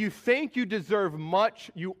you think you deserve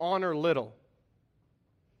much, you honor little.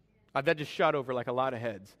 That just shot over like a lot of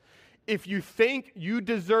heads. If you think you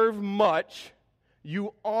deserve much,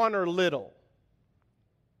 you honor little.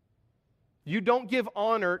 You don't give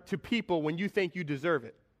honor to people when you think you deserve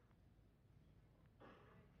it.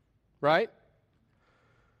 Right?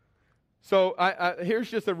 So here's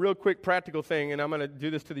just a real quick practical thing, and I'm going to do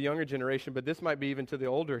this to the younger generation, but this might be even to the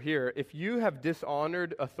older here. If you have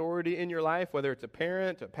dishonored authority in your life, whether it's a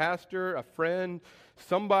parent, a pastor, a friend,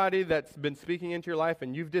 somebody that's been speaking into your life,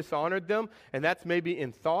 and you've dishonored them, and that's maybe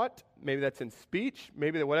in thought, maybe that's in speech,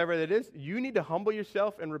 maybe whatever that is, you need to humble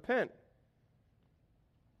yourself and repent.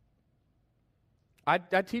 I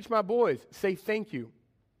teach my boys, say thank you.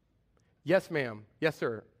 Yes, ma'am. Yes,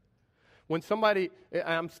 sir. When somebody,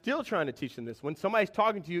 I'm still trying to teach them this, when somebody's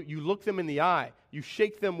talking to you, you look them in the eye. You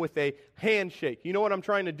shake them with a handshake. You know what I'm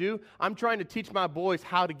trying to do? I'm trying to teach my boys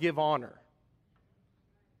how to give honor.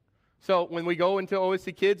 So when we go into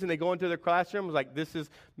OSC Kids and they go into their classroom, it's like, this is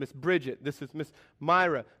Miss Bridget, this is Miss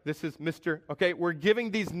Myra, this is Mr. Okay, we're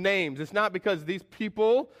giving these names. It's not because these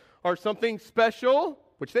people are something special,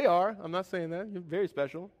 which they are. I'm not saying that. You're very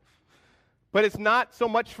special. But it's not so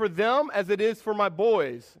much for them as it is for my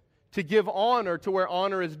boys to give honor to where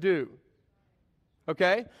honor is due.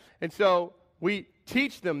 Okay? And so we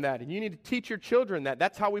teach them that, and you need to teach your children that.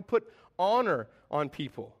 That's how we put honor on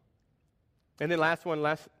people. And then last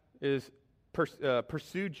is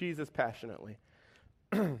pursue Jesus passionately.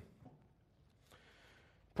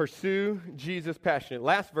 Pursue Jesus passionately.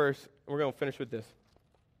 Last verse, we're going to finish with this.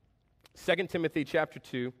 2 Timothy chapter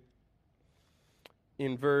 2,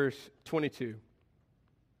 in verse 22.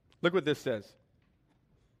 Look what this says.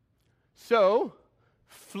 So,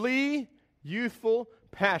 flee youthful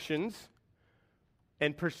passions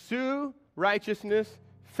and pursue righteousness,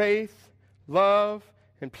 faith, love,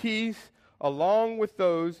 and peace, along with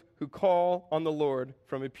those who call on the Lord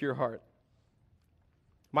from a pure heart.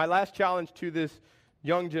 My last challenge to this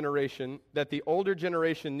young generation that the older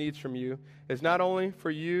generation needs from you is not only for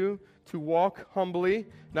you to walk humbly,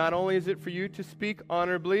 not only is it for you to speak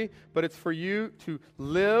honorably, but it's for you to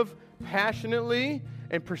live passionately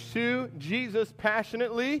and pursue Jesus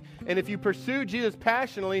passionately. And if you pursue Jesus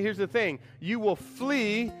passionately, here's the thing, you will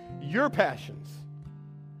flee your passions.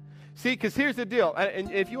 See, because here's the deal,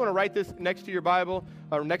 and if you want to write this next to your Bible,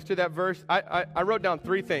 or next to that verse, I wrote down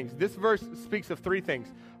 3 things. This verse speaks of 3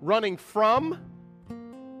 things. Running from,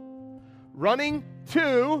 running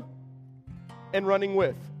to, and running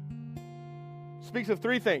with. Speaks of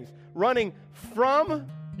 3 things. Running from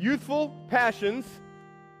youthful passions,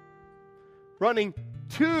 running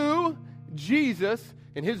to Jesus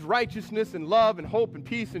and his righteousness and love and hope and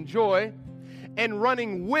peace and joy, and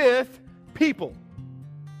running with people.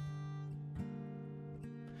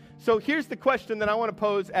 So here's the question that I want to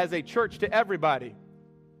pose as a church to everybody.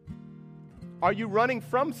 Are you running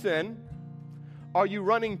from sin? Are you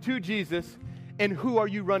running to Jesus? And who are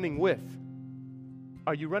you running with?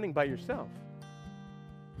 Are you running by yourself?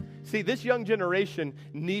 See, this young generation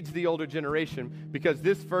needs the older generation because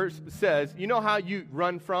this verse says, you know how you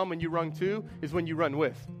run from and you run to is when you run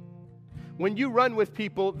with. When you run with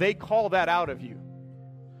people, they call that out of you.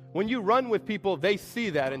 When you run with people, they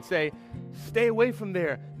see that and say, stay away from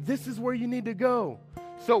there. This is where you need to go.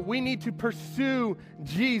 So we need to pursue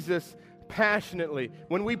Jesus passionately.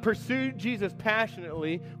 When we pursue Jesus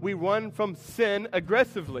passionately, we run from sin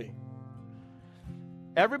aggressively.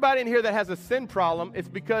 Everybody in here that has a sin problem, it's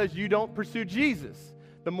because you don't pursue Jesus.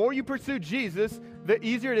 The more you pursue Jesus, the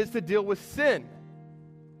easier it is to deal with sin.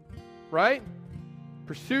 Right?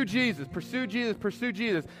 Pursue Jesus, pursue Jesus, pursue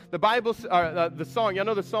Jesus. The Bible, the song, y'all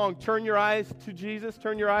know the song, turn your eyes to Jesus,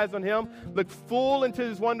 turn your eyes on him, look full into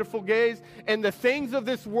his wonderful gaze, and the things of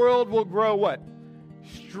this world will grow what?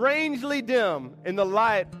 Strangely dim in the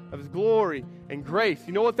light of his glory and grace.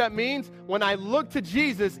 You know what that means? When I look to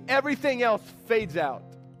Jesus, everything else fades out.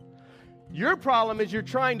 Your problem is you're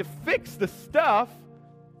trying to fix the stuff,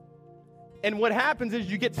 and what happens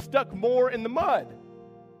is you get stuck more in the mud.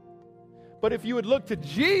 But if you would look to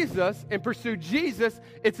Jesus and pursue Jesus,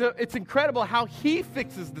 it's incredible how he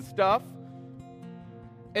fixes the stuff.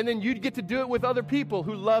 And then you get to do it with other people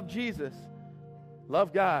who love Jesus,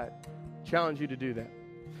 love God. Challenge you to do that.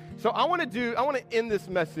 So I want to end this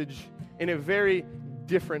message in a very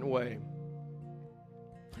different way.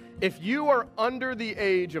 If you are under the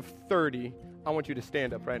age of 30, I want you to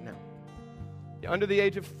stand up right now. You're under the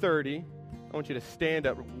age of 30, I want you to stand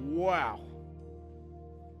up. Wow.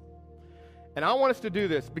 And I want us to do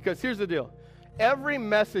this because here's the deal. Every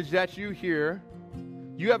message that you hear,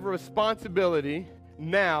 you have a responsibility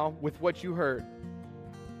now with what you heard.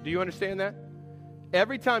 Do you understand that?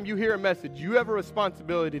 Every time you hear a message, you have a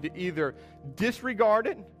responsibility to either disregard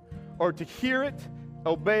it or to hear it,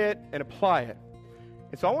 obey it, and apply it.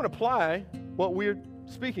 And so I want to apply what we're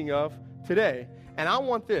speaking of today. And I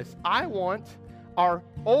want this. I want our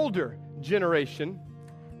older generation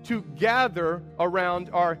to gather around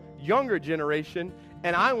our younger generation,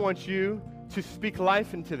 and I want you to speak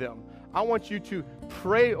life into them. I want you to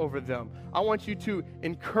pray over them. I want you to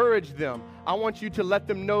encourage them. I want you to let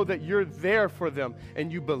them know that you're there for them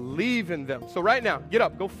and you believe in them. So right now, get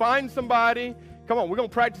up. Go find somebody. Come on, we're going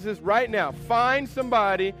to practice this right now. Find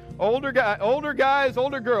somebody, older guys,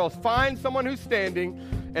 older girls. Find someone who's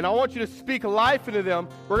standing, and I want you to speak life into them.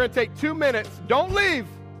 We're going to take 2 minutes. Don't leave.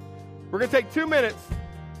 We're going to take 2 minutes.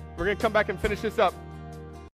 We're going to come back and finish this up.